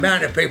The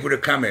amount of people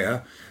that come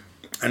here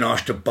and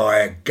ask to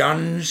buy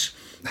guns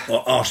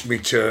or ask me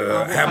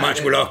to, how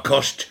much will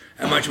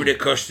it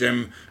cost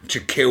them to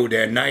kill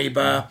their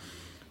neighbour?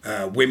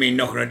 Women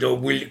knocking on the door,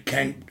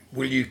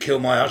 will you kill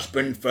my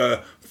husband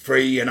for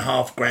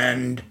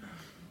 $3,500?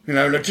 You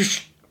know, like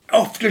just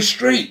off the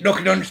street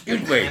knocking on,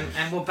 excuse me.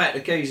 And what about the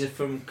geezer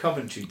from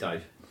Coventry,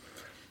 Dave?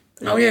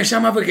 Oh yeah,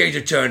 some other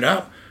geezer turned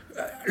up,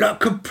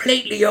 like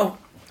completely all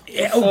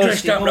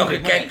dressed up like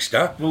a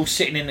gangster. We're all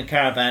sitting in the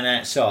caravan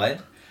outside,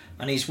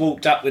 and he's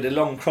walked up with a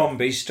long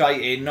Crombie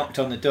straight in, knocked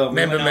on the door.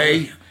 Remember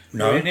me?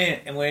 No. We're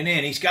in here,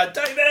 and he's going,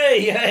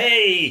 Davey,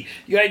 hey,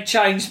 you ain't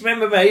changed,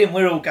 remember me? And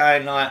we're all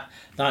going like,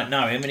 don't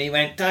know him. And he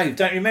went, Dave,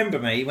 don't remember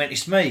me? He went,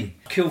 it's me.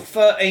 I killed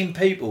 13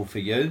 people for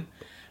you.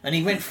 And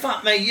he went,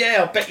 fuck me,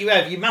 yeah, I bet you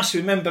have. You must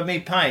remember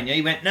me paying you.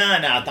 He went, no,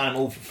 I've done them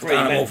all for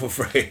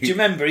free. Do you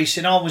remember? He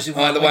said, I was the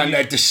one. The one that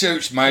had the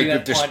suits made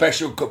with the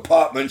special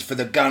compartments for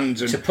the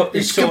guns. And to put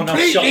the sawn-off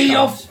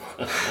shotguns.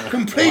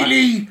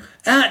 Completely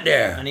out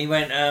there. And he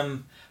went,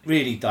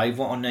 really, Dave,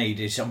 what I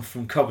need is, I'm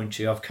from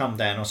Coventry, I've come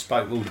down, I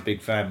spoke with all the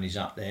big families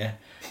up there,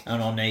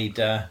 and I need,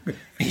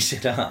 he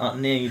said, I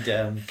need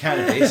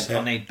cannabis,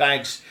 I need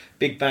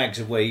big bags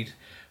of weed,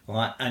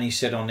 right? And he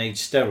said, I need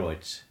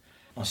steroids.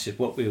 I said,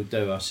 what we'll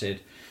do, I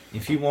said,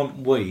 if you want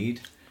weed,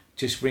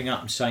 just ring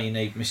up and say you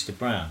need Mr.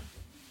 Brown.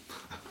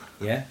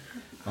 Yeah?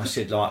 I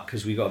said, like,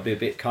 because we got to be a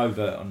bit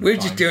covert on the We're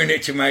phone. just doing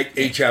it to make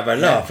each other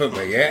laugh, aren't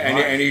we, yeah?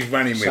 Right. And he's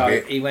running with so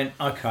it. He went,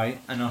 okay,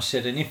 and I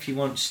said, and if you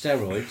want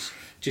steroids,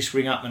 just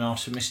ring up and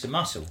ask for Mr.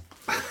 Muscle.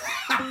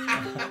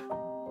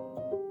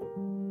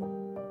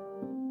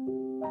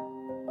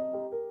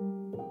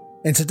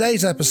 In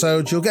today's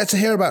episode, you'll get to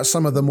hear about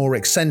some of the more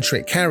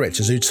eccentric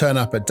characters who turn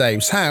up at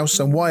Dave's house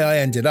and why I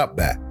ended up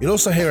there. You'll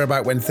also hear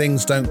about when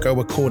things don't go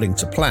according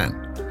to plan.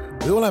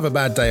 We all have a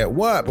bad day at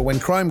work, but when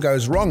crime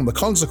goes wrong, the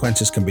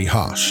consequences can be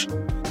harsh.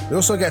 We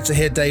also get to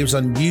hear Dave's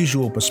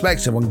unusual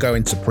perspective on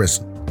going to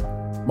prison.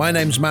 My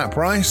name's Matt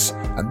Price,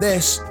 and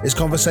this is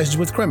Conversations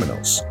with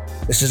Criminals.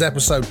 This is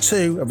episode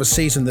 2 of a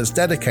season that's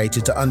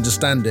dedicated to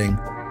understanding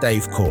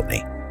Dave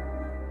Courtney.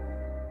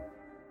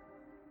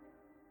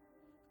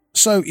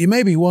 So you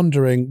may be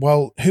wondering,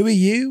 well, who are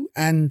you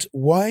and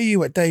why are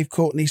you at Dave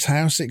Courtney's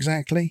house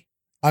exactly?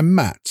 I'm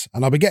Matt,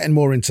 and I'll be getting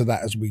more into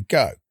that as we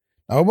go.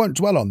 Now, I won't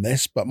dwell on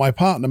this, but my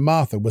partner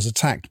Martha was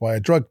attacked by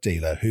a drug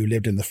dealer who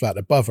lived in the flat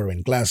above her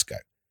in Glasgow.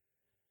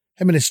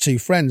 Him and his 2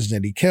 friends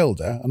nearly killed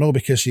her, and all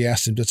because she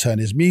asked him to turn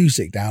his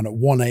music down at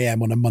 1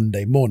 a.m. on a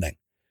Monday morning.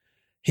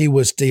 He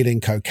was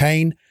dealing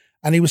cocaine,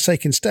 and he was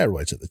taking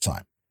steroids at the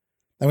time.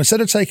 Now,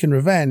 instead of taking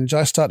revenge,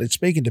 I started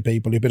speaking to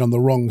people who'd been on the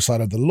wrong side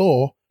of the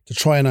law to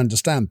try and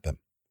understand them.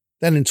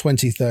 Then in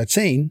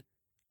 2013,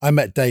 I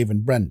met Dave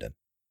and Brendan.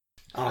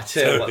 Oh, I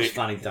tell you what's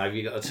funny, Dave,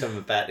 you got to tell them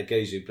about the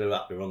geezer who blew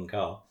up the wrong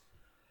car.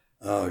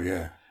 Oh,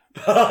 yeah.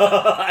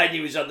 And he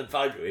was on the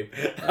phone with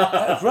him.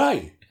 That's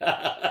Ray.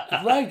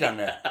 Ray done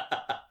that.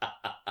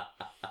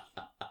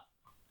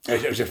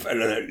 There was a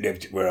fellow that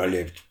lived where I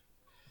lived.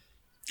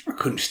 I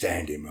couldn't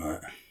stand him, right?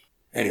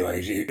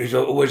 Anyways, he was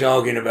always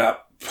arguing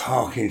about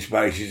parking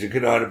spaces. I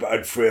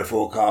had 3 or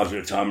 4 cars at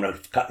a time, and a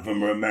couple of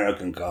them were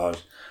American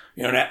cars.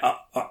 You know, that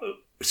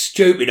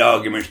stupid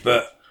arguments,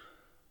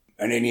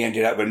 and then he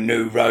ended up with a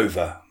new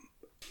Rover.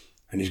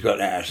 And he's got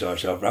that outside,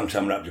 so I've rung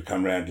someone up to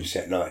come round and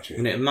set lights to it.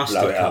 Isn't it a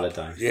mustard colour,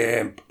 Dave?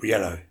 Yeah,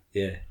 yellow.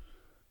 Yeah.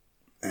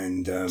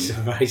 And so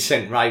Ray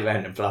sent Ray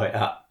round to blow it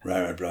up.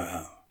 Ray blow it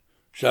up.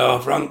 So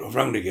I've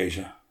rung the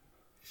geezer.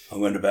 I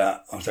went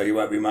about, I said, you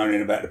won't be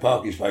moaning about the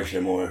parking space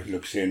anymore.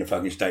 Look, seeing the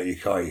fucking state of your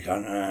car, you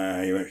can't.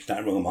 You went, it's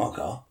nothing wrong with my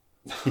car.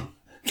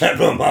 Nothing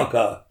wrong with my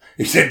car.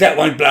 He said, that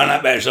one's blown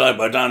up outside,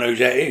 but I don't know who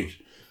that is.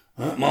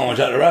 Mine was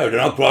up the road,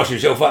 and I crossed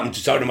himself up and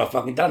told him I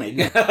fucking done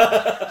it.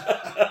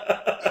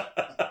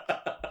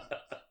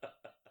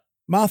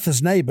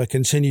 Martha's neighbour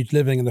continued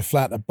living in the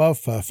flat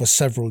above her for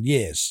several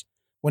years.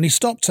 When he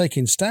stopped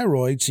taking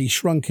steroids, he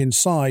shrunk in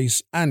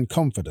size and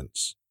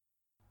confidence.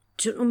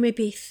 I don't know,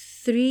 maybe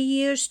 2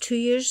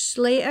 years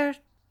later,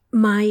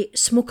 my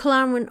smoke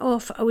alarm went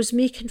off. I was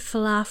making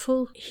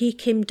falafel. He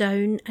came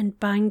down and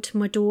banged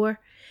my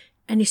door,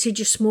 and he said,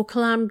 your smoke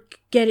alarm,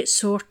 get it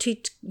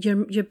sorted.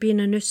 You're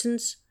being a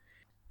nuisance.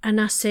 And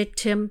I said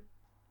to him,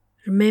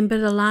 remember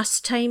the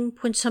last time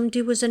when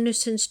somebody was a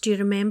nuisance? Do you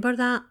remember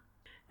that?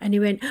 And he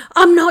went,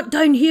 I'm not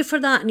down here for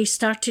that. And he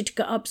started to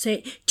get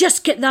upset.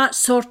 Just get that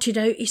sorted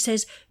out. He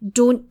says,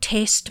 don't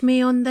test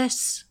me on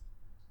this.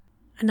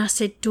 And I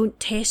said, don't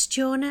test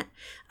you on it.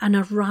 And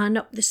I ran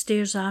up the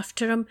stairs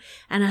after him.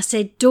 And I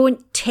said,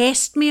 don't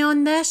test me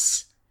on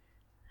this.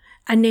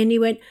 And then he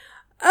went,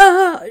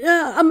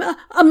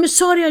 I'm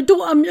sorry, I don't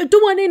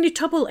want any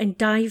trouble. And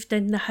dived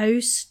in the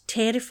house,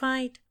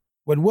 terrified.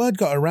 When word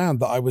got around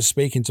that I was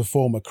speaking to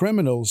former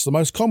criminals, the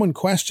most common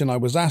question I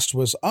was asked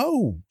was,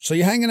 oh, so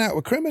you're hanging out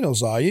with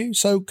criminals, are you?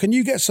 So can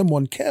you get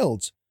someone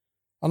killed?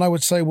 And I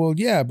would say, well,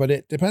 yeah, but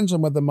it depends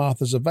on whether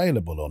Martha's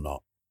available or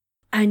not.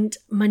 And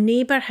my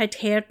neighbour had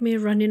heard me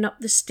running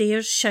up the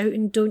stairs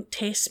shouting, don't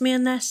test me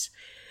on this.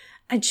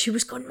 And she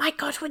was going, my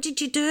God, what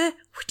did you do?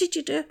 What did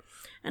you do?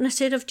 And I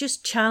said, I've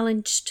just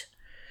challenged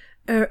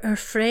our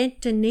friend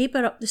and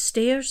neighbour up the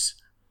stairs.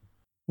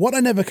 What I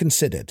never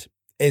considered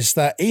is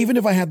that even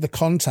if I had the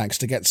contacts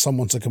to get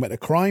someone to commit a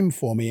crime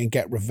for me and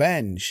get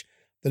revenge,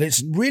 that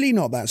it's really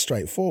not that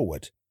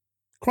straightforward.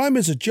 Crime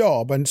is a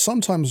job, and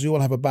sometimes we all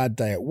have a bad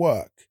day at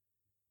work.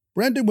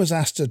 Brendan was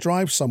asked to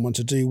drive someone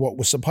to do what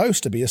was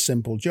supposed to be a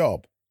simple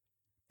job.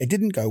 It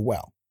didn't go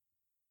well.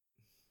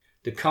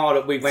 The car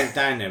that we went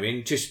down there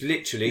in just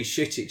literally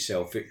shit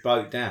itself. It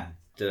broke down.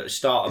 The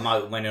starter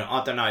motor went on.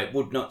 I don't know, it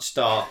would not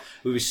start.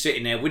 We were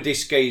sitting there with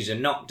this geezer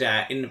knocked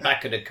out in the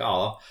back of the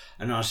car,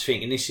 and I was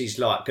thinking, this is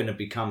like going to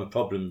become a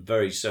problem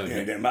very soon. Yeah,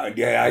 it doesn't matter.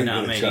 Yeah, you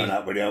know, turn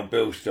up with the old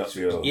bill stops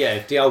you. Yeah,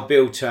 if the old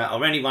bill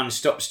or anyone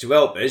stops to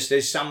help us,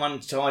 there's someone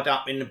tied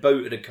up in the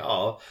boot of the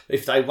car.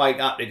 If they wake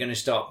up, they're going to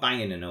start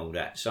banging and all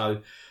that.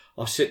 So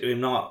I said to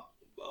him, like,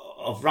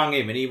 I've rung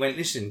him, and he went,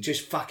 listen,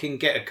 just fucking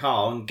get a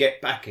car and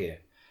get back here.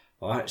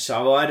 All right,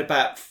 so I had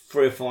about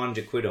 300 or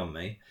 400 quid on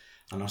me.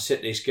 And I said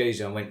to this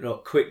geezer, I went,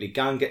 look, quickly,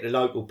 go and get the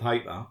local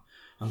paper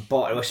and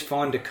let's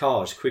find a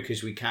car as quick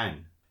as we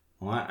can.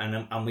 All right?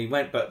 And we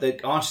went, but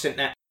I sent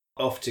that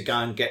off to go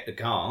and get the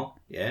car,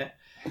 yeah?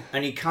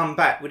 And he come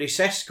back with this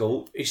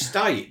Escort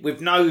estate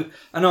with no...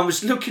 And I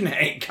was looking at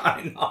it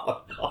going,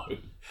 oh, no.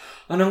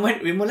 And I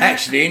went to him, well...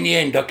 Actually, in the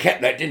end, I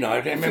kept that, didn't I?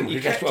 I don't remember,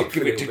 because that's what I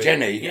give it to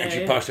Jenny, yeah, and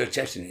she passed her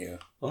test in here.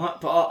 All right,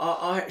 but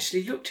I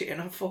actually looked at it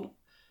and I thought,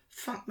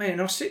 fuck me,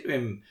 and I said to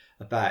him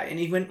about it, and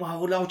he went,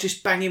 well, I'll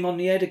just bang him on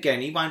the head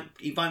again. He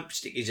won't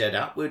stick his head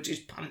up. We'll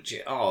just punch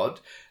it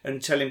hard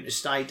and tell him to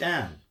stay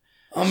down.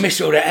 I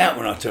miss all that out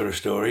when I tell the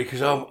story,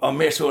 because I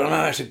miss all... I know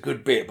that's a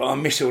good bit, but I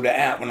miss all that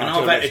out when I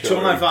tell that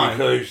story,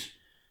 because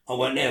I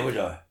wasn't there, was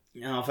I?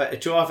 No, I've had to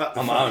drive up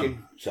the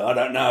fucking... So I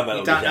don't know about...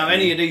 You don't know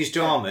any of these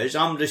dramas.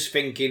 I'm just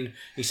thinking,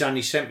 he's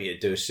only sent me to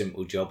do a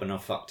simple job and I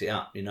fucked it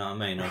up, you know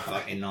what I mean? I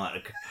fucking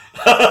like...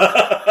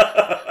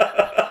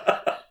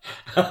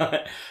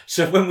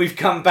 So when we've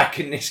come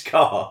back in this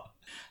car,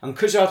 and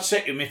because I'd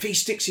said to him, if he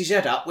sticks his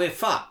head up, we're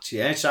fucked,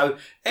 yeah? So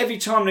every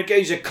time the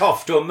geezer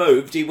coughed or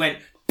moved, he went,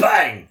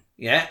 bang,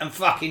 yeah, and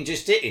fucking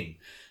just hit him.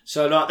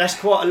 So, like, that's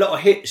quite a lot of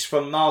hits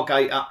from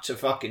Margate up to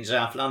fucking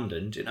South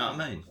London, do you know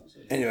what I mean?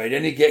 Anyway,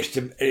 then it gets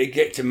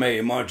to me,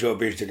 and my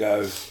job is to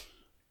go,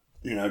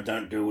 you know,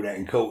 don't do all that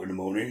in court in the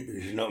morning.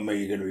 This is not me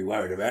you're going to be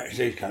worried about. It's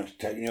these cunts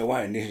taking you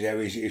away, and this is how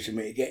easy it is for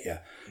me to get you.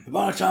 But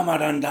by the time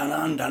I'd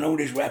undone all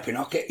this rapping,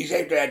 I get his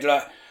head had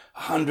like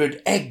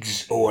 100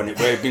 eggs all on it,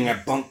 where everything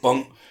had bonk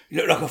bonk. He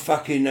looked like a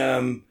fucking,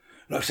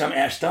 like something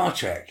out of Star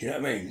Trek, you know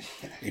what I mean?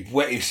 He'd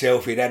wet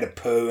himself, he'd had a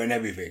poo and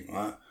everything,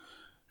 right?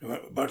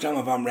 By the time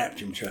I've unwrapped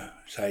him to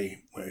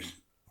say, I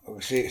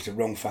see it's the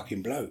wrong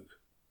fucking bloke.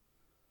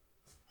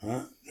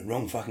 Right? The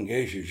wrong fucking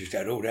geezer who's just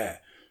had all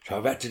that. So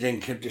I've had to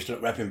then just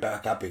wrap him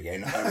back up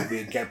again.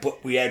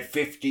 We had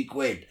 50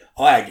 quid.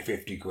 I had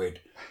 50 quid.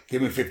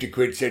 Give him 50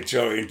 quid, said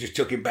sorry, and just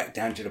took him back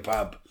down to the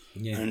pub.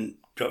 Yeah. And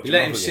dropped him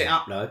off again. Let him sit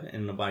up, though,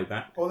 in the way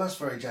back. Well, that's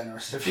very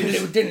generous. They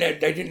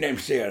didn't let him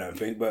sit, I don't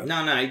think. But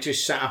No, he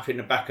just sat up in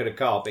the back of the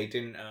car, but he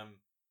didn't...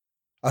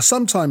 I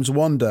sometimes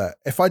wonder,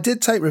 if I did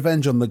take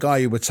revenge on the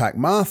guy who attacked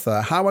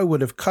Martha, how I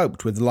would have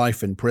coped with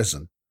life in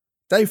prison.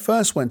 Dave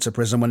first went to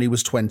prison when he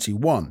was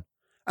 21.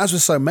 As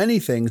with so many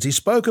things, he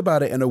spoke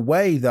about it in a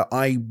way that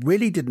I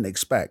really didn't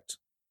expect.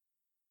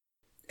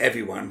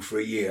 Everyone, for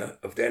a year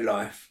of their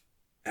life,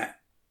 at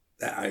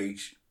that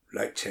age,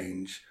 late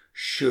teens,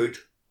 should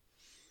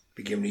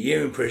be given a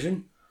year in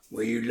prison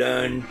where you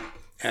learn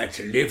how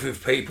to live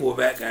with people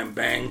without going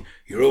bang.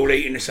 You're all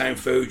eating the same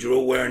food, you're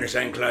all wearing the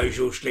same clothes,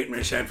 you're all sleeping in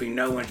the same thing,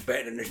 no one's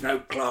better, and there's no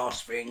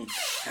class thing.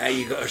 How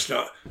you got to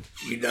start,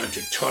 you learn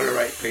to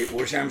tolerate people.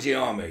 The same as the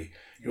army.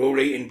 You're all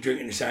eating,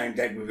 drinking the same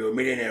day, whether you're a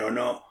millionaire or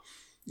not.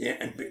 Yeah,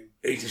 and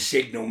he's a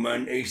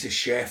signalman, he's the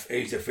chef,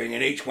 he's the thing,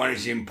 and each one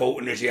is as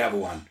important as the other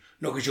one.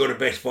 Not because you're the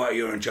best fighter,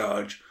 you're in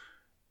charge.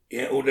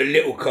 Yeah, all the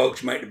little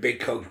cogs make the big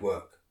cogs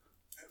work.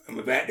 And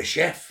without the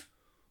chef,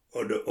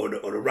 or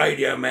the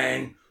radio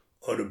man,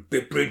 or the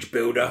big bridge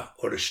builder,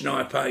 or the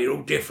sniper, you're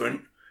all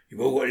different.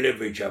 You've all got to live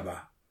with each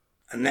other.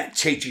 And that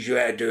teaches you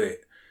how to do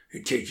it.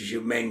 It teaches you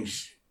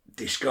men's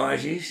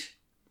disguises.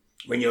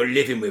 When you're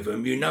living with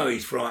them, you know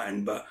he's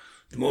frightened, but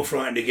the more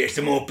frightened he gets,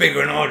 the more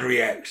bigger and harder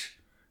he acts.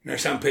 You know,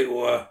 some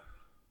people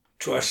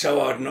try so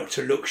hard not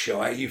to look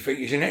shy, you think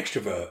he's an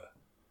extrovert.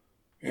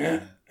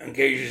 Yeah? And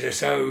geezers are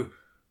so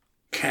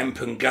camp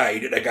and gay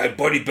that they go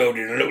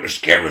bodybuilding and look the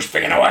scariest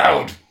thing in the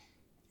world.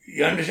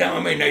 You understand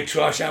what I mean? They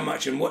try so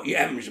much, and what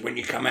happens when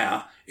you come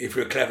out, if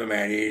you're a clever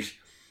man, is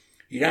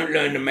you don't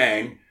learn the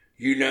man,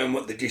 you learn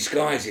what the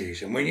disguise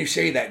is. And when you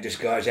see that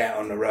disguise out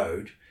on the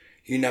road,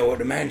 you know what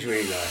the man's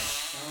really like.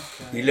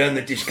 Okay. You learn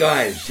the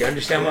disguise. Do you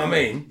understand what I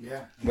mean?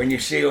 Yeah. When you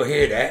see or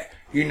hear that,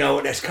 you know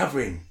what that's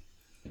covering.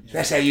 Yeah.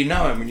 That's how you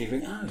know him, and you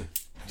think, oh. Do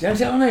you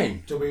understand what I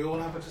mean? Do we all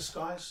have a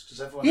disguise?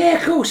 Does everyone? Yeah,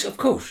 of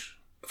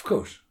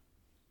course.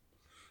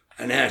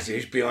 And ours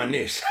is behind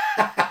this.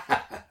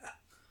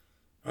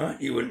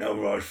 Right? You wouldn't know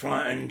whether I was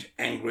frightened,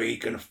 angry,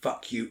 gonna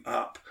fuck you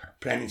up,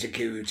 planning to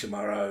kill you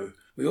tomorrow.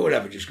 We all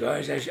have a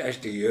disguise, as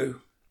do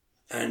you.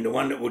 And the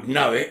one that would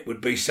know it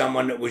would be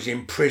someone that was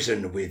in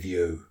prison with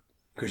you.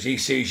 Because he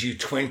sees you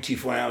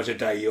 24 hours a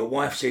day. Your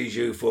wife sees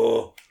you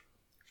for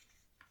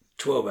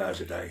 12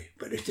 hours a day.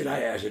 But there's still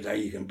 8 hours a day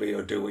you can be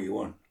or do what you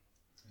want.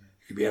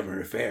 You could be having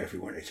an affair if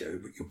you wanted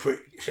to. But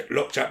you're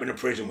locked up in a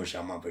prison with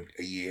someone for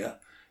a year.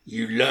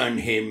 You learn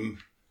him.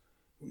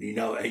 You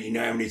know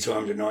how many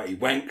times a night he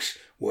wanks,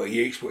 what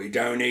he eats, what he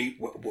don't eat,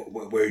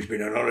 where he's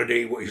been on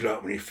holiday, what he's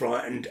like when he's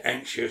frightened,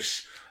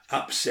 anxious,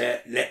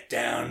 upset, let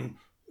down,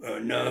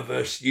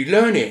 nervous. You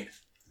learn it.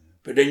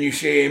 But then you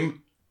see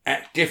him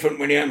act different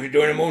when he opens the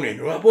door in the morning.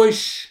 All right,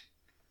 boys?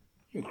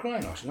 You were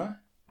crying last night.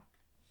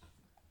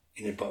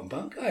 In the bottom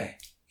bunk, eh?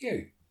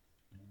 You.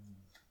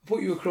 I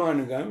thought you were crying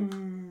and going,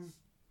 And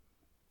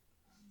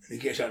he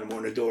gets out in the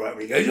morning, the door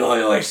open, and he goes,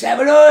 oi, oi, Sam,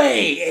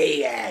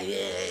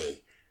 oi!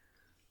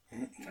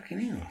 Fucking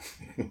hell.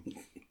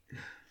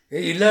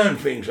 You learn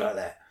things like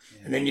that.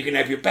 Yeah. And then you can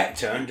have your back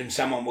turned and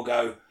someone will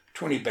go,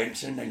 20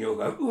 Benson, and you'll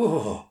go,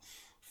 oh,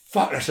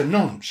 fuck, that's a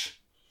nonce.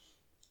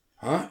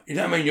 Huh? You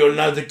know what I mean? You'll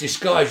know the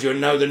disguise, you'll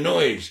know the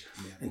noise.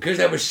 Yeah. And because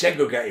they were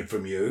segregated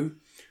from you,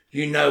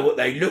 you know what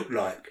they look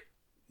like,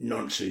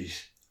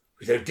 nonces.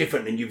 Because they're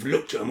different and you've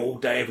looked at them all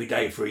day, every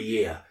day for a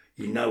year.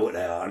 You know what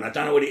they are. And I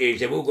don't know what it is.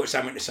 They've all got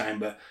something the same,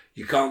 but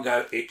you can't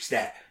go, it's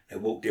that. They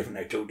walk different,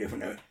 they talk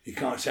different. You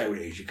can't say what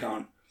it is. You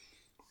can't.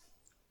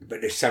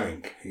 But there's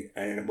something.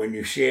 And when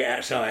you see it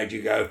outside,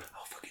 you go,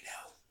 oh, fucking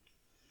hell.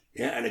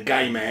 Yeah, and a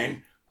gay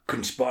man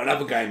can spot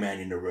another gay man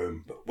in the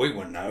room, but we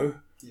won't know.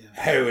 Yeah.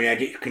 A heroin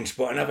addict can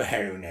spot another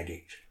heroin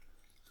addict.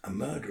 A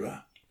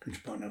murderer can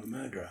spot another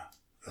murderer.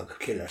 Like a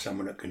killer,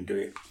 someone that can do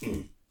it.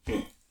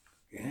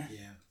 Yeah?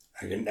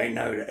 They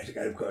know that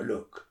they've got a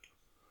look.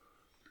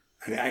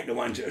 And it ain't the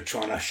ones that are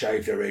trying to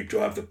shave their head,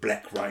 drive the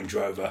black Range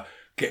Rover,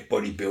 get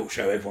body built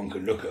so everyone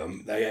can look at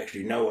them. They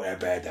actually know how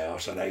bad they are,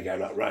 so they go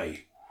like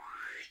Ray.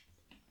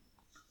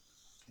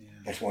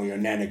 That's why your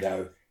nana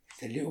go,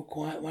 it's the little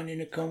quiet one in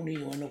the corner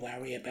you want to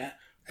worry about.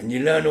 And you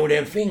learn all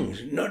them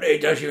things. Not that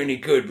it does you any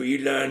good, but you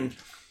learn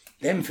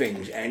them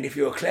things. And if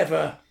you're a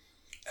clever,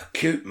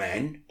 acute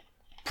man,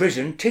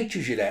 prison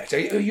teaches you that. So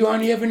you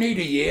only ever need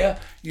a year.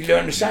 You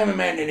learn the same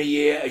amount in a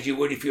year as you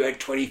would if you had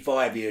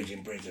 25 years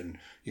in prison.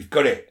 You've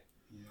got it.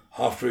 Yeah.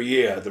 After a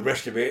year, the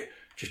rest of it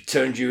just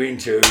turns you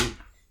into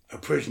a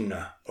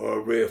prisoner or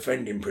a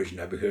reoffending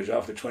prisoner, because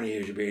after 20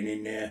 years of being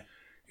in there,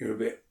 you're a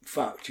bit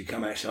fucked. You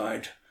come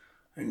outside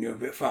and you're a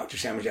bit fucked. The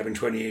same as having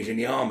 20 years in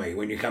the army.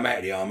 When you come out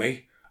of the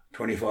army,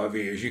 25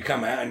 years, you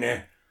come out and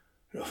they're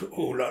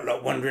all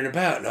like wandering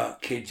about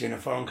like kids in a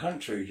foreign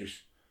country.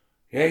 Just,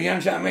 yeah, you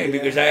understand what I mean? Yeah.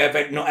 Because they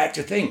have not had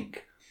to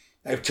think.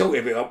 They've taught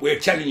everything up. We're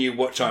telling you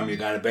what time you're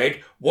going to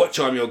bed, what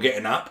time you're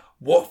getting up,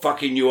 what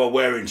fucking you are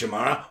wearing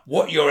tomorrow,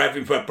 what you're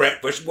having for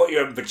breakfast, what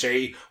you're having for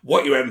tea,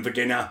 what you're having for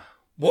dinner,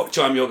 what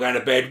time you're going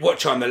to bed, what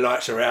time the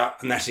lights are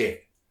out, and that's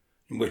it.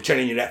 And we're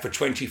telling you that for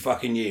 20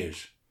 fucking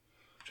years.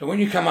 So when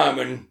you come home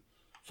and,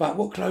 fuck,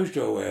 what clothes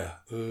do I wear?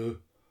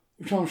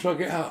 What time should I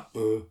get up?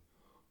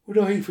 What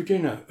do I eat for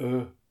dinner?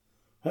 I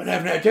don't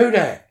have to do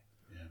that.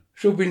 Yeah.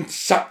 It's all been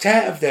sucked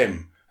out of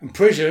them. And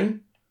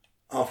prison,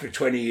 after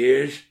 20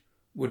 years,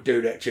 would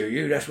do that to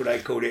you. That's what they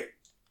called it,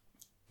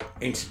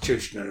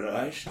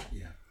 institutionalised.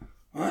 Yeah.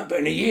 Right? But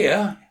in a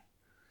year,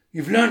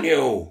 you've learnt it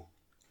all.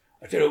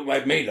 I tell you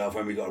what made me laugh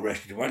when we got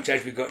arrested. Once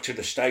as we got to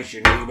the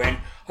station, he went,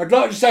 I'd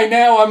like to say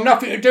now I'm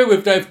nothing to do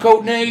with Dave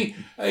Courtney.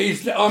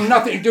 I'm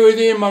nothing to do with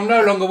him. I'm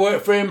no longer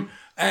work for him.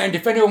 And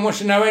if anyone wants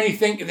to know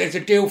anything, if there's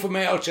a deal for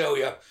me, I'll tell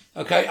you.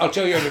 Okay, I'll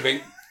tell you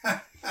everything.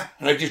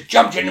 And I just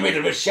jumped in the middle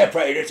of it,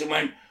 separated us and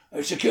went,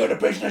 secure the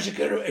prisoner,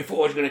 secure the... He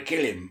thought I was going to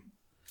kill him.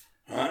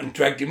 And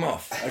dragged him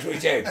off. That's what he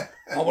said.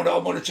 I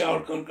want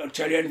to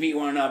tell you anything you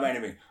want to know about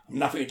anything. I'm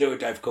nothing to do with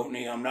Dave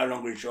Courtney. I'm no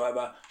longer in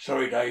driver.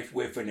 Sorry, Dave,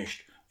 we're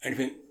finished.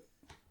 Anything...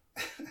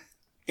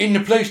 In the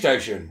police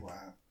station.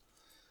 Wow.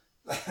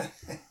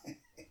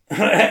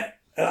 I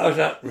was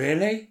like,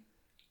 really?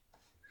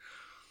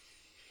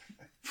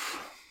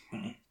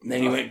 And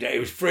then he went, it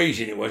was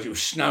freezing, it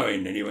was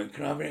snowing, and he went,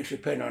 can I have an extra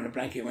pen on the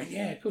blanket? I went,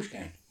 yeah, of course you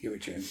can. Give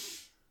it to him.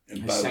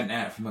 And sent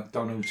out from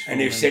McDonald's. And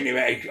they've sent him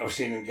out, I've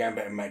seen him going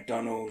back to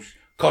McDonald's.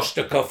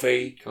 Costa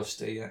Coffee.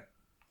 Costa, yeah.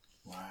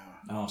 Wow.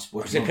 Oh,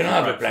 I said, can I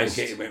have a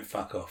blanket? He went,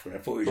 fuck off. And I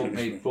thought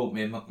he was brought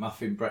me a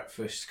McMuffin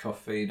breakfast,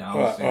 coffee, and all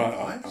right.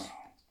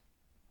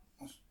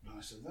 That's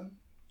nice of them.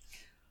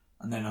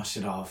 And then I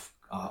said,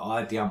 I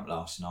had the hump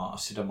last night. I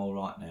said, I'm all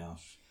right now.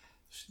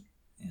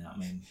 You know what I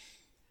mean?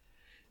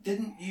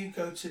 Didn't you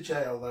go to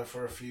jail, though,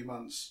 for a few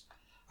months?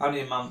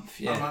 Only a month,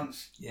 yeah. A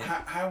month? Yeah.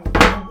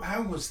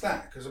 How was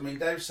that? Because, I mean,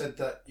 Dave said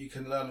that you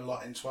can learn a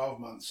lot in 12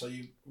 months, so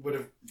you would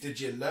have... Did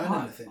you learn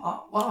anything?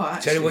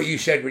 Actually, tell you what you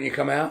said when you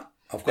come out.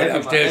 I've got it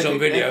upstairs on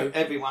video.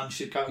 Everyone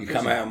should go to prison. You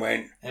come out and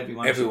went,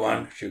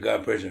 everyone should go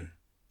to prison.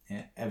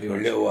 Yeah, everyone.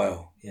 For a little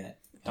while. Yeah.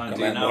 Don't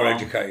come out more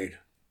educated.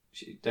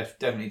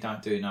 Definitely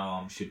don't do no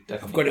harm.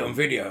 I've got it on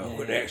video.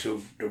 I've got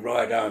the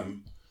ride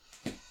home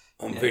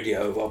on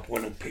video. I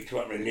went and picked him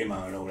up in a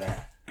limo and all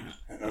that.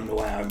 And on the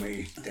way home,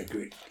 they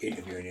were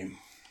interviewing him.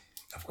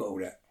 I've got all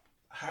that.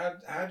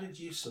 How did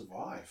you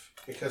survive?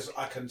 Because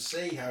I can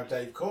see how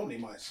Dave Courtney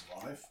might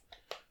survive,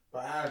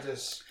 but how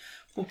does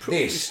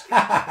this?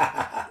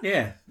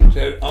 Yeah.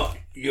 So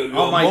you're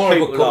more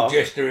of a court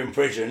jester in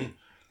prison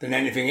than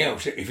anything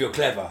else if you're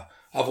clever.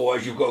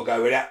 Otherwise, you've got to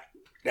go with that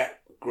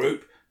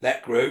group,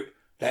 that group,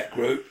 that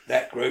group,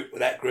 that group,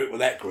 that group, or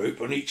that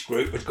group, and each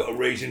group has got a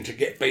reason to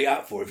get beat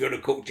up for. If you're the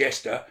court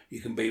jester, you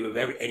can be with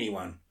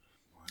anyone.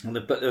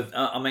 But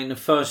the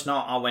first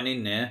night I went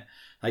in there,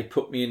 they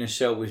put me in a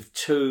cell with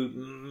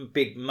two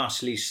big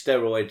muscly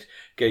steroid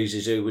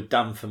geezers who were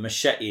done for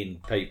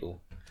macheting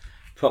people.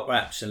 Proper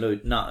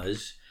absolute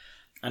nutters.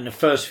 And the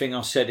first thing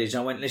I said is,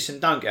 I went, listen,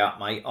 don't get up,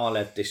 mate. I'll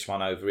have this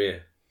one over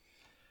here.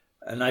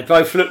 And they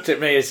both looked at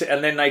me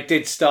and then they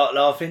did start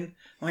laughing.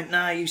 I went,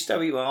 no, you stay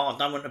where you are. I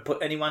don't want to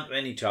put anyone to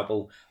any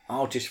trouble.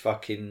 I'll just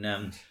fucking,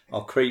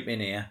 I'll creep in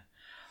here.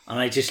 And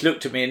they just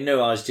looked at me and knew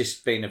I was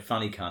just being a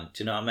funny cunt.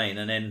 Do you know what I mean?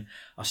 And then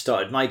I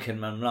started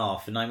making them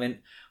laugh. And they went,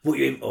 what are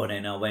you in for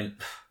then? I went,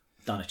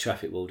 done a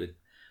traffic warden.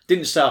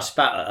 Didn't say I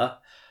spat at her.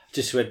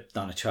 Just went,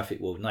 done a traffic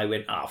warden. They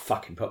went, oh,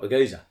 fucking proper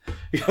geezer.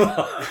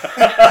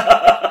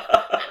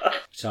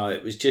 So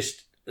it was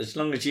just, as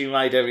long as you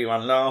made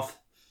everyone laugh,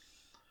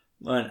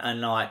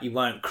 and like you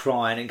weren't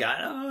crying and going,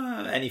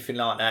 oh, anything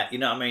like that. You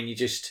know what I mean? You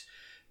just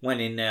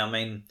went in there. I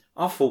mean,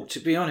 I thought, to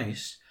be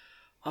honest,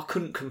 I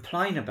couldn't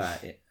complain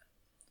about it.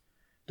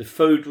 The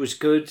food was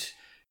good.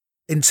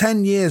 In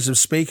 10 years of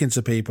speaking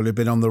to people who've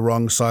been on the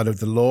wrong side of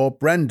the law,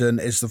 Brendan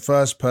is the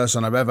first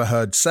person I've ever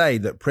heard say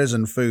that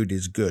prison food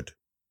is good.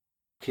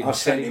 I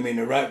sent him in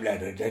a rope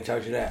ladder. Did I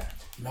tell you that?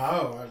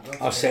 No.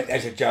 As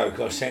a joke,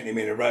 I sent him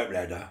in a rope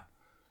ladder.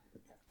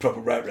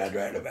 Proper rope ladder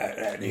out of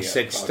the... He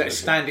said,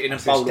 stand it in a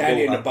bowl of water. Stand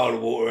it in a bowl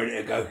of water and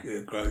it'll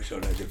go gross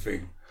on as a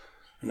thing.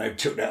 And they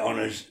took that on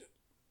as...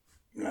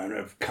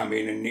 they've come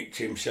in and nicked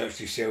him, searched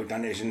his cell,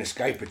 done it as an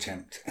escape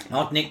attempt.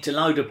 I'd nicked a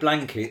load of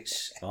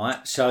blankets,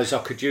 right, so as I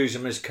could use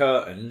them as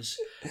curtains,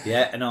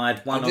 yeah, and I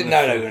had one I didn't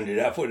know they were going to do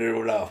that. I thought they were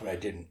all laughing, they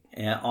didn't.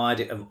 Yeah, I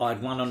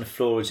had one on the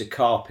floor as a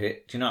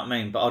carpet, do you know what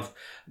I mean? But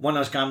when I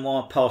was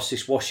going past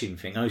this washing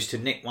thing, I used to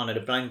nick one of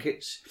the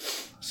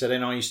blankets. So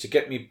then I used to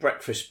get me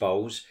breakfast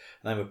bowls,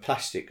 and they were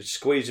plastic, and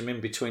squeeze them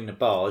in between the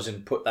bars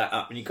and put that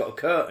up, and you got a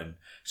curtain.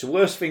 So the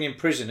worst thing in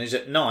prison is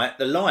at night,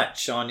 the light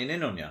shining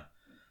in on you.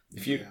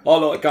 I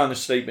like going to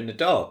sleep in the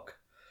dark.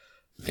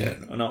 Yeah.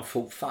 And I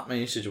thought, fuck me,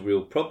 this is a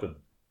real problem.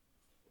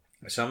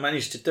 So I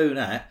managed to do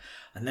that.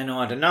 And then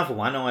I had another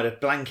one. I had a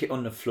blanket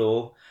on the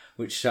floor,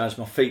 which shows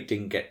my feet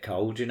didn't get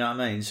cold, you know what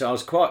I mean? So I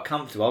was quite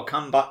comfortable. I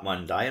come back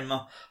one day and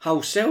my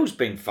whole cell's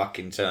been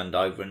fucking turned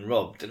over and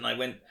robbed. And they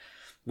went,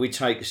 we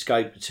take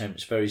escape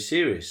attempts very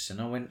serious.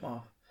 And I went,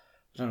 well,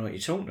 I don't know what you're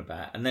talking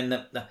about. And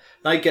then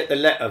they get the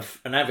letter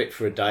and have it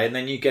for a day, and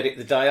then you get it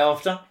the day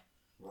after.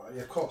 Well,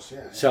 yeah, of course,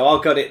 yeah. So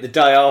I got it the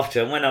day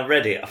after, and when I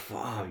read it, I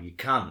thought, oh, you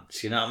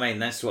cunts, you know what I mean?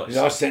 That's what...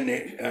 I sent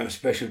it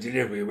special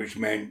delivery, which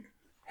meant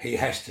he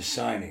has to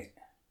sign it.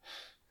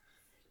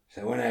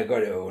 So when I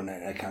got it all, and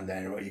they come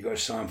down, right, you got to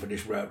sign for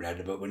this rope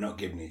ladder, but we're not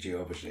giving it to you,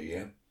 obviously,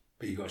 yeah?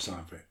 But you got to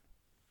sign for it.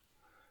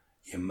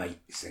 Your mate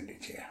sent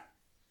it to you.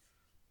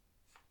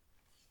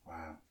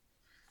 Wow.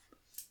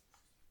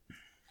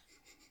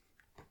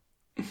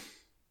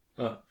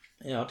 But,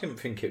 yeah, I didn't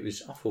think it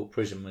was... I thought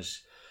prison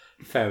was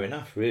fair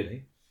enough,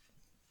 really.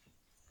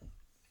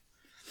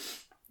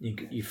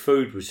 Your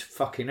food was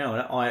fucking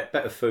hell. I had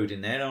better food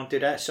in there than I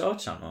did outside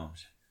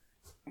sometimes.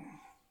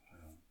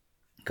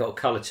 Got a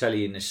colour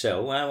telly in the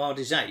cell. How hard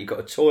is that? You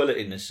got a toilet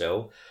in the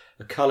cell,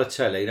 a colour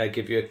telly. They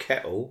give you a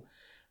kettle,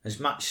 as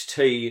much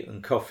tea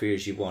and coffee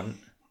as you want.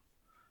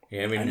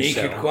 Yeah, in and the he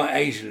cell. could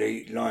quite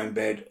easily lie in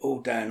bed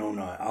all day and all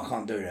night. I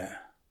can't do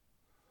that.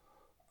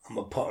 I'm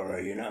a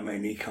potterer, you know what I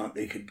mean. He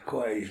could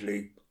quite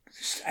easily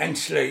and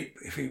sleep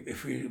if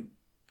he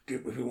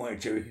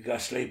wanted to. He could go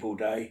sleep all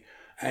day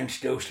and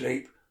still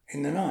sleep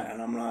in the night.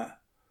 And I'm like,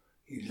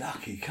 you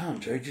lucky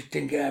cunt. So he just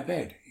didn't get out of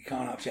bed. You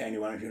can't upset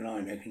anyone if you're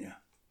lying there, can you?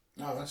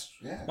 No, that's,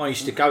 yeah. Well, I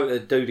used to go to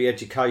do the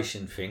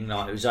education thing,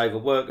 like it was either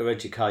work or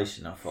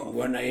education, I thought.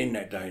 Weren't they in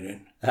that day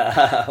then?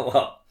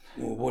 What?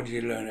 Well, what did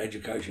you learn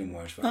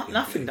education-wise?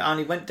 Nothing. I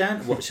only went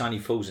down to watch Only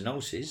Fools and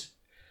Horses.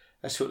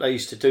 That's what they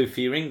used to do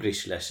for your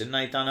English lesson.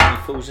 They done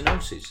Only Fools and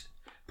Horses.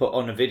 Put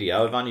on a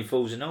video of Only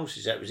Fools and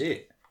Horses, that was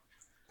it.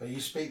 But you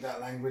speak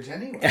that language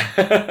anyway.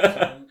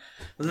 Well,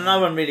 no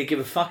one really give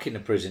a fuck in the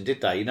prison,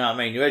 did they? You know what I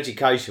mean? Your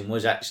education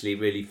was actually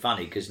really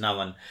funny because no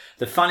one...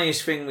 The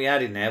funniest thing we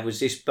had in there was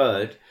this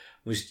bird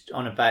was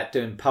on about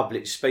doing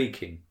public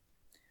speaking.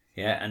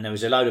 Yeah, and there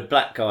was a load of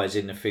black guys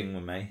in the thing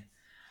with me.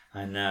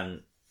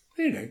 And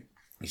really?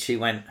 She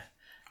went,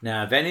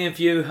 now, have any of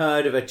you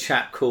heard of a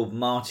chap called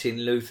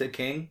Martin Luther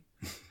King?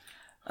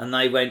 And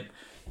they went,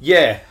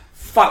 yeah,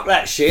 fuck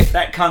that shit.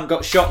 That cunt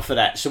got shot for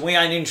that. So we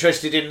ain't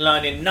interested in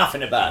learning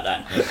nothing about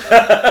that.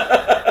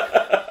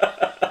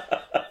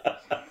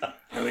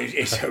 I mean,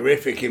 it's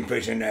horrific in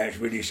prison now. It's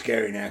really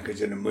scary now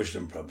because of the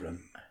Muslim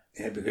problem.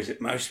 Yeah, because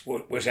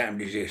what's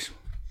happened is this.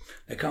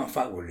 They can't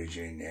fuck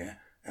religion in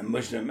there. And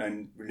Muslim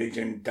and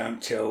religion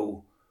don't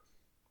tell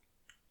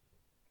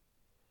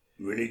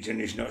religion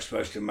is not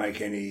supposed to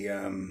make any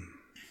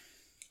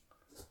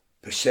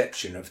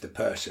perception of the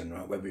person,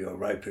 right? Whether you're a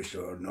rapist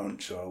or a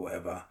nonce or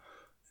whatever,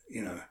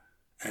 you know.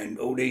 And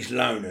all these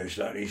loners,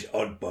 like these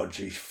oddbods,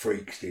 these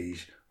freaks,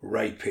 these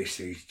rapists,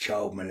 these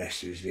child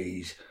molesters,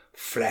 these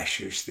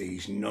flashers,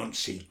 these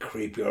noncy,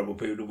 creepy, horrible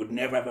people who would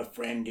never have a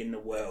friend in the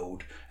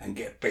world and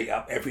get beat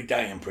up every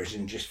day in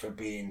prison just for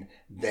being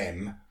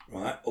them,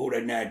 right? All they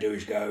now do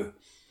is go,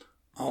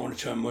 I want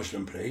to turn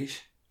Muslim,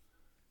 please.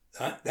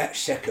 That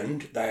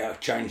second, they have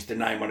changed the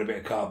name on a bit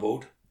of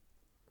cardboard.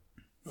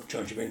 Not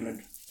Church of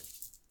England.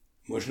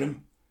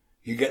 Muslim.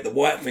 You get the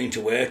white thing to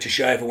wear to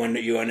show everyone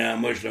that you are now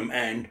Muslim,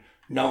 and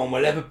no one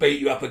will ever beat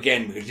you up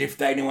again, because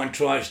if anyone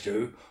tries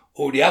to,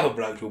 all the other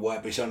blokes with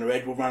white bits on their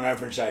head will run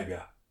over and save you.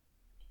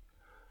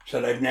 So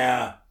they've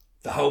now,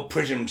 the whole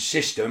prison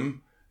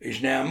system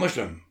is now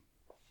Muslim.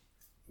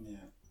 Yeah.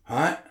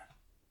 Right?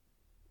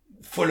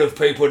 Full of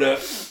people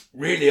that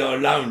really are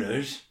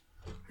loners,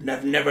 and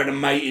have never had a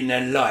mate in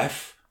their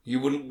life. You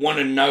wouldn't want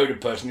to know the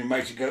person who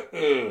makes you go,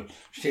 ugh,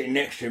 sitting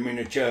next to him in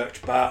the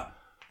church, but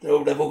they've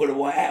all got a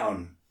white hat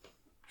on.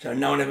 So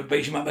no one ever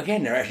beats them up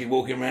again. They're actually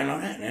walking around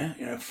like that now,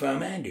 you know,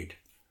 firm-handed.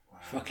 Wow.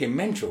 Fucking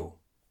mental.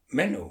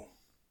 Mental.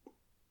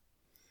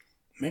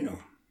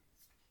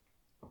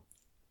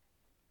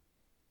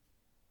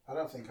 I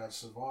don't think I'd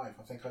survive.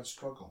 I think I'd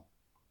struggle.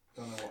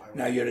 Don't know what I would.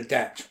 No, you'd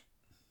adapt.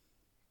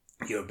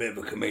 You're a bit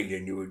of a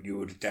chameleon. You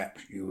would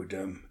adapt. You would.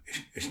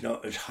 It's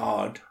not as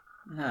hard.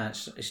 No,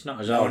 it's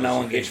not as hard. No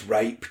one gets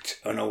raped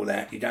and all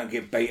that. You don't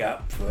get beat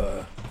up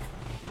for.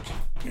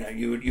 You know,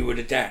 you would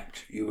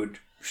adapt. You would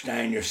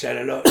stay in your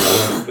cell a lot. Do a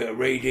little bit of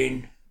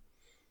reading.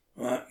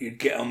 Right, you'd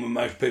get on with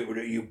most people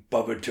that you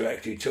bothered to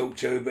actually talk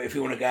to. But if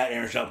you want to go out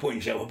there and start putting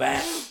yourself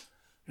about,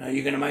 you know,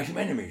 you're going to make some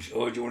enemies.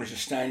 Or do you want to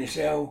just stay in your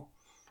cell?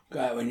 Go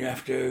out when you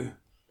have to.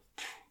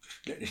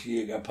 Just let this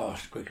year go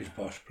past as quick as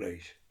possible,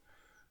 please.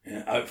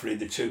 Yeah, hopefully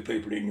the two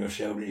people in your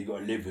cell that you've got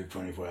to live with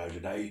 24 hours a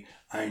day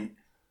ain't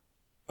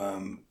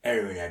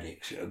heroin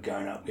addicts that are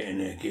going up getting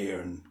their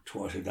gear and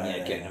twice a day.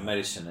 Yeah, getting the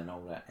medicine and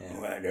all that. Yeah.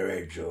 All out their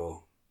heads,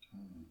 or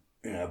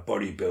you know, a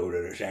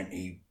bodybuilder that's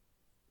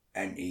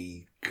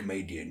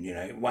anti-comedian. You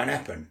know, it won't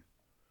happen.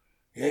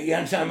 Yeah, you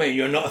understand what I mean?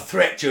 You're not a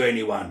threat to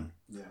anyone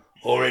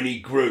or any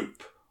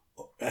group.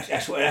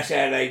 That's how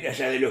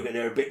they look at it.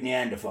 They're a bit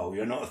Neanderthal.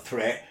 You're not a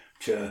threat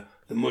to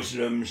the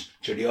Muslims,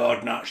 to the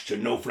hard nuts, to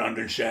North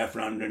London, South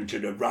London, to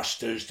the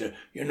Rusters.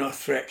 You're not a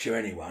threat to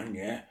anyone.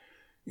 Yeah,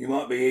 you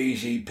might be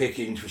easy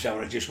pickings for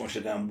someone who just wants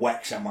to go and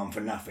whack someone for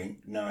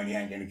nothing, knowing he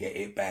ain't going to get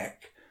it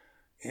back.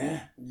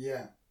 Yeah.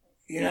 Yeah.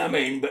 You know what I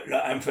mean? But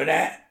and for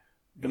that,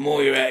 the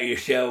more you're out of your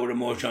cell, the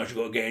more chance you've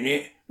got of getting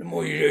it. The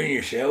more you're in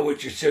your cell,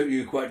 which will suit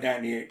you quite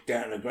down to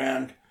the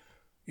ground.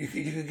 You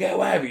could get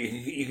away with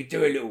it. You could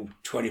do a little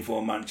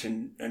 24 months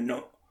and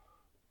not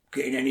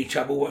get in any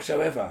trouble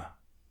whatsoever.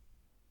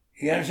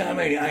 You understand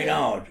what I mean? It ain't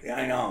hard. It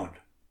ain't hard.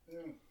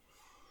 Yeah.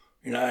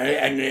 You know,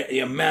 and the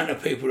amount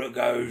of people that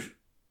goes,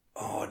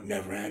 oh, I'd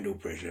never handle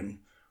prison.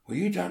 Well,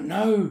 you don't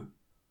know.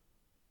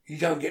 You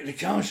don't get the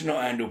chance to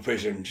not handle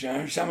prison. You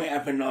know, something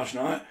happened last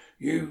night.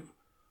 You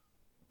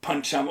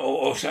punch someone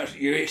or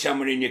you hit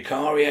someone in your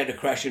car, he had a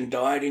crash and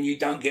died, and you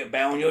don't get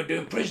bail and you're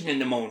doing prison in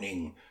the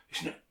morning.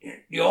 It's not,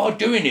 you are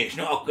doing it. It's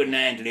not I couldn't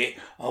handle it.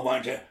 I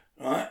won't do,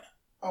 right?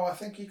 Oh, I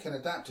think you can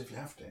adapt if you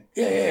have to.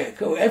 Yeah,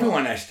 cool.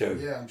 Everyone has to.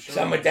 Yeah, I'm sure.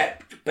 Some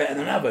adapt better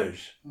than others.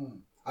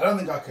 I don't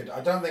think I could.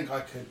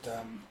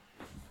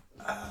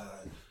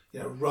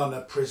 Run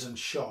a prison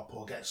shop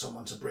or get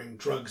someone to bring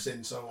drugs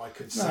in so I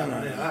could sell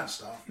that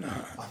stuff. No.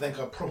 I think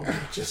I'd probably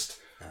just.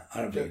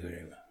 I don't think you could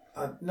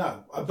either.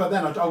 No, but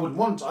then I wouldn't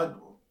want.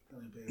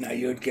 No,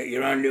 you'd get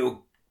your own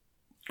little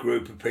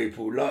group of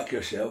people like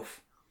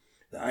yourself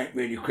that ain't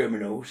really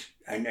criminals,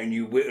 and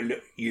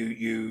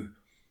you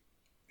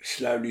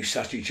slowly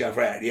suss each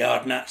other out. The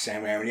hard nuts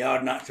hang around with the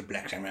hard nuts, the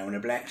blacks hang around with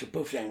the blacks, the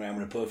puffs hang around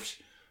with the puffs.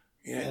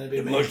 Yeah,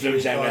 the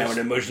Muslims hang around with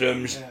the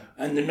Muslims,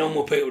 and the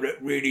normal people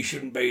that really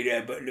shouldn't be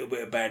there, but a little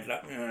bit of bad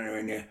luck, you know, they're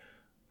in there,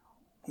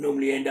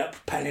 normally end up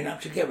palling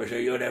up together. So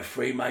you'd have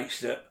three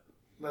mates that.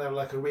 Well, they were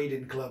like a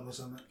reading club or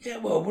something. Yeah,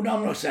 well,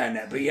 I'm not saying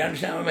that, but you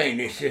understand what I mean.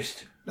 It's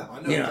just. No,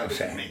 I know you know what I'm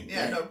saying. Mean.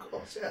 Yeah, no, of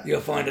course, yeah.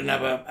 You'll find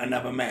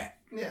another Matt.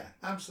 Yeah,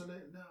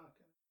 absolutely. No.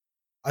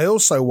 I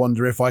also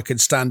wonder if I could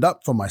stand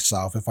up for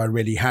myself if I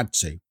really had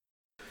to.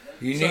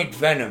 You need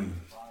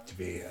venom to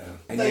be.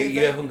 And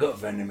you haven't got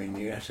venom in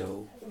you, that's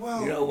all. Well,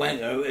 you're not a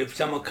wanker. If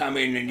someone come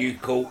in and you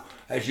caught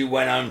as you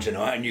went home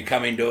tonight and you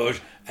come indoors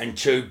and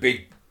two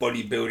big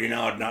bodybuilding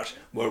hard nuts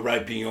were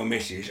raping your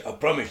missus, I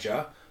promise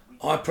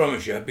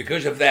you,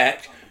 because of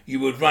that, you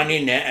would run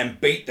in there and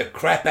beat the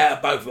crap out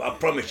of both of them. I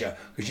promise you,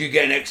 because you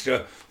get an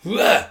extra.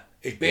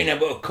 It's being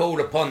able to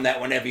call upon that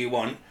whenever you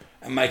want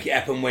and make it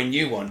happen when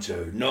you want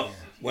to, not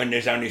when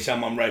there's only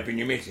someone raping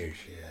your missus.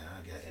 Yeah,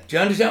 I get it. Do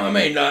you understand what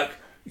I mean? Like,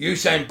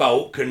 Usain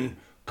Bolt can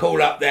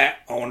call up that,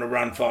 I want to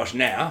run fast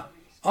now.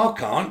 I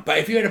can't, but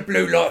if you had a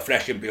blue light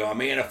flashing behind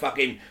me and a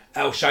fucking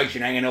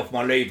Alsatian hanging off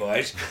my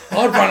Levi's,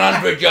 I'd run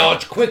 100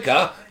 yards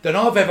quicker than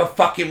I've ever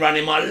fucking run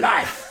in my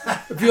life.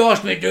 If you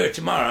ask me to do it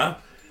tomorrow,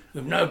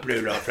 with no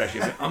blue light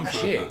flashing, I'm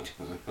shit.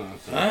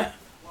 Right?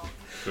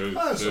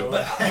 That's all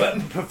right.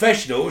 But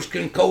professionals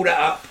can call that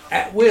up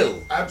at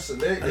will.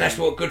 Absolutely. And that's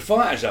what good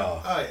fighters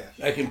are. Oh, yeah.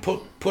 They can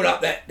put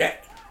up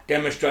that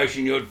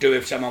demonstration you'll do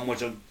if someone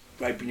was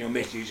raping your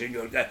missus and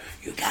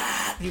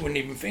you wouldn't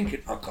even think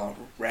it. I can't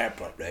rap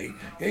properly.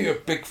 Yeah,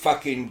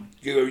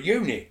 you're a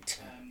unit.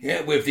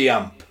 Yeah, with the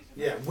ump.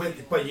 Yeah,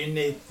 but you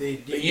need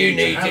You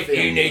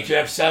need to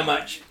have so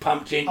much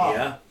pumped into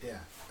you. Yeah.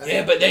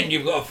 Yeah, but then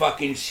you've got a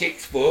fucking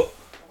 6 foot,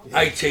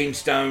 18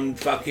 stone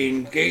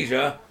fucking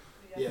geezer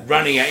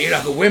running at you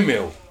like a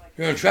windmill.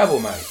 You're in trouble,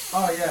 mate.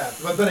 Oh yeah,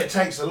 but it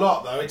takes a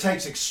lot though. It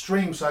takes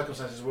extreme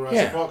circumstances. Whereas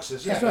the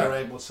boxers, that's right.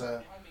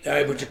 they're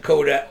able to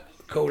call that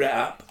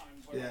up.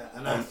 Yeah,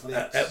 and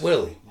athletes at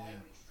will. Yeah.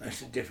 That's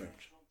the difference.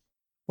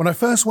 When I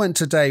first went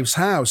to Dave's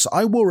house,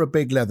 I wore a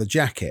big leather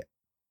jacket.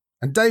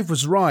 And Dave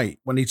was right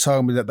when he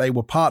told me that they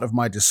were part of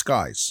my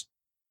disguise.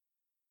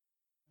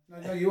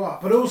 No, you are.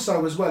 But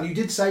also, as well, you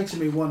did say to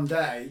me one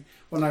day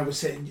when I was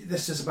sitting,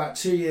 this is about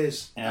 2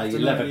 years after your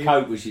leather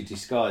coat was your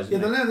disguise, Yeah,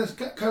 the wasn't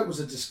leather coat was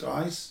a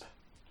disguise,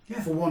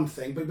 for one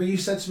thing. But you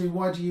said to me,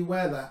 why do you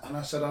wear that? And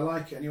I said, I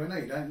like it. And you went, no,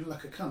 you don't, you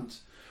look like a cunt.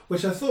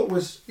 Which I thought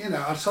was,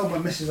 I told my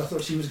missus I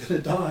thought she was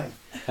going to die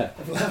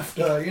of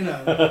laughter,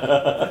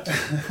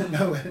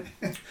 No,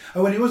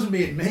 when he wasn't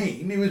being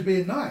mean, he was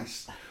being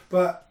nice.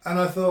 And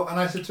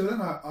I said to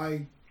him,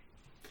 I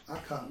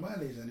can't wear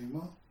these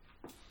anymore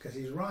because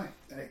he's right.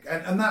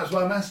 And that's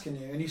why I'm asking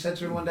you. And you said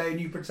to me one day,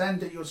 and you pretend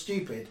that you're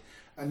stupid,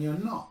 and you're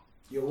not.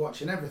 You're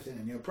watching everything,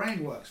 and your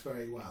brain works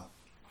very well.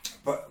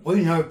 But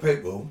we know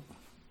people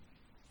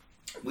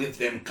with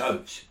them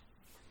coats.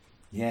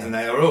 Yeah. And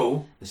they are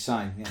all the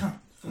same, yeah.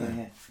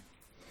 Yeah.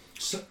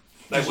 So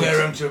they wear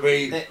them to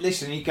be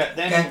listen, you get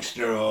them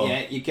gangster or...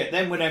 Yeah, you get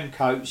them with them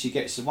coats, you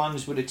get the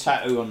ones with a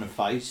tattoo on the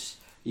face,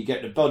 you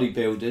get the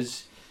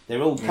bodybuilders.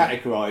 They're all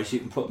categorised. You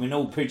can put them in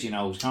all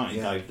pigeonholes, can't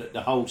you, Dave?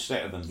 The whole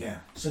set of them. Yeah.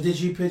 So did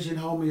you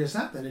pigeonhole me as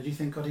that then? Or did you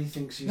think, God, he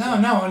thinks he's... No,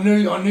 I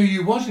knew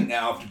you wasn't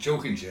now after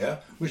talking to you,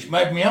 which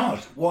made me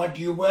ask, why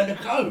do you wear the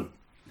coat?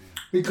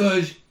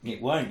 Because...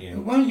 It weren't you. It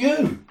weren't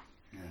you.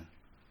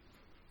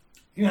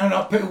 Yeah.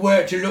 Like people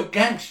wear it to look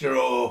gangster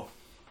or...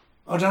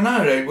 I don't know.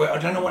 I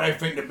don't know what they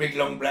think the big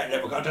long black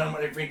leather coat. I don't know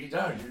what they think he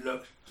does. It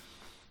looks...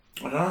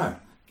 I don't know.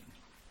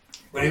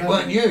 But it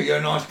weren't you. You're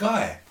a nice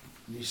guy.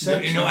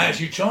 You're not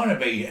actually trying to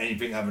be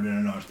anything other than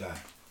a nice guy.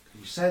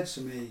 You said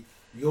to me,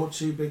 you're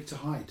too big to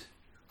hide.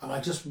 And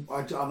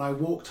I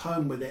walked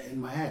home with it in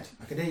my head.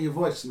 I could hear your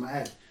voice in my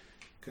head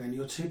going,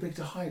 you're too big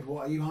to hide.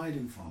 What are you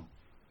hiding from?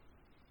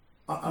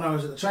 And I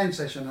was at the train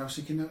station and I was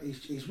thinking, no,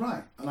 he's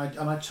right. And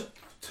I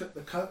took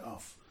the coat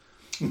off.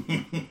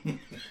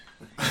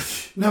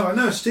 No, I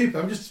know it's stupid.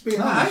 I'm just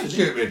being honest. No, it's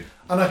stupid.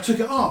 And I took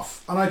it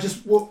off and I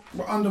just walked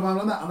undermine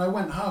on that and I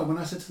went home and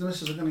I said to the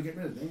missus, I'm going to get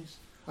rid of these.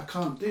 I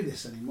can't do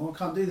this anymore. I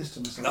can't do this to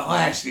myself. No,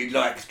 I actually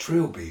like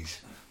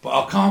trilbies, but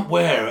I can't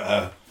wear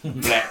a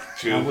black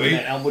trilby.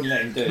 I wouldn't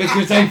let him do it.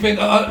 Because they think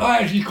I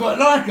actually quite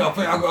like it. I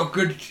think I've got a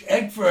good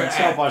head for it. I can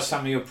tell by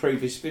some of your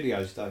previous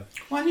videos, though.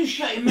 Why don't you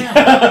shut your mouth?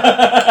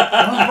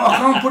 I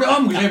can't put it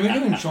on because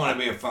they've been trying to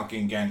be a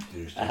fucking gangster.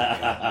 You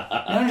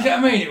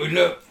understand what I mean? It would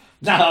look...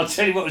 No, I'll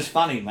tell you what was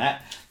funny,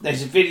 Matt.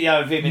 There's a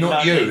video of him in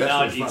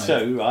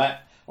 1992, right?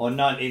 Or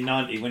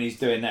 1990 when he's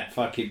doing that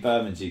fucking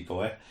Bermondsey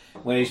boy,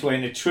 when he's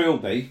wearing a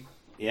trilby,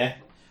 yeah?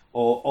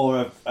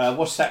 Or a,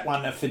 what's that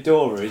one, a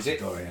fedora, is it?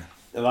 Fedora,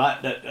 yeah.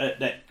 Right,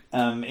 that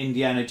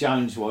Indiana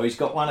Jones wore. He's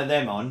got one of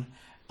them on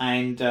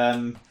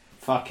and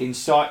fucking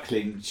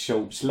cycling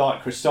shorts,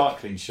 lycra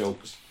cycling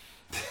shorts.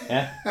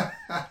 Yeah?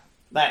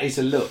 That is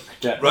a look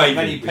that Raven,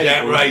 not many people...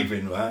 that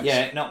Raven, right?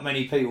 Yeah, not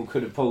many people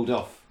could have pulled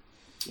off.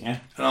 Yeah.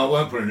 And I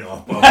weren't putting it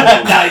off. But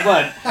No, he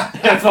weren't.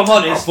 If I'm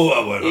honest. I thought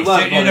I would. He I was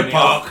weren't sitting in the putting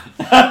it park.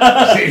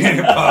 Sitting in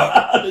the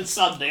park. On a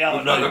Sunday, I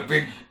with like a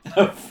big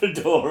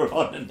fedora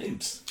on and him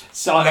black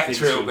cycling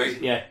trilby.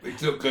 shorts. Yeah.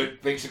 It looked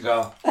good. Big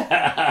cigar.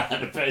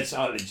 And a pair of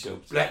cycling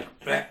shorts. Black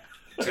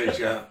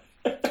t-shirt.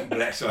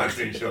 Black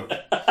cycling shorts.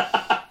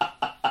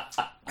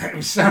 It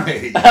was sunny.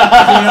 It was all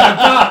at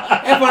the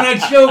park. Everyone had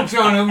shorts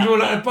on. It was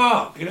all at the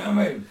park. You know what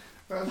I mean?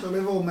 So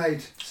we've all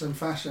made some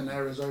fashion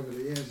errors over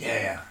the years.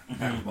 Yeah.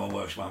 That was my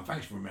worst one.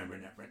 Thanks for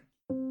remembering that, Brent.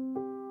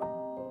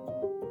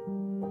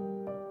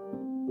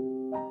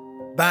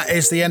 That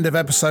is the end of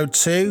episode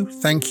 2.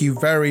 Thank you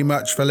very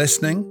much for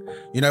listening.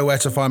 You know where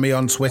to find me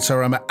on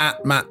Twitter. I'm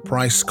at Matt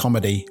Price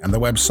Comedy and the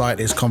website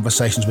is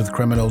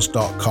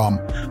conversationswithcriminals.com.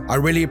 I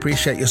really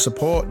appreciate your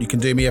support. You can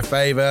do me a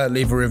favour,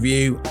 leave a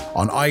review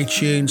on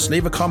iTunes,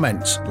 leave a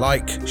comment,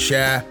 like,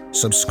 share,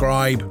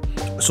 subscribe.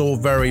 It's all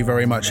very,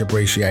 very much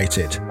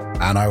appreciated.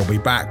 And I will be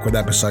back with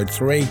episode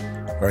 3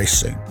 very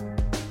soon.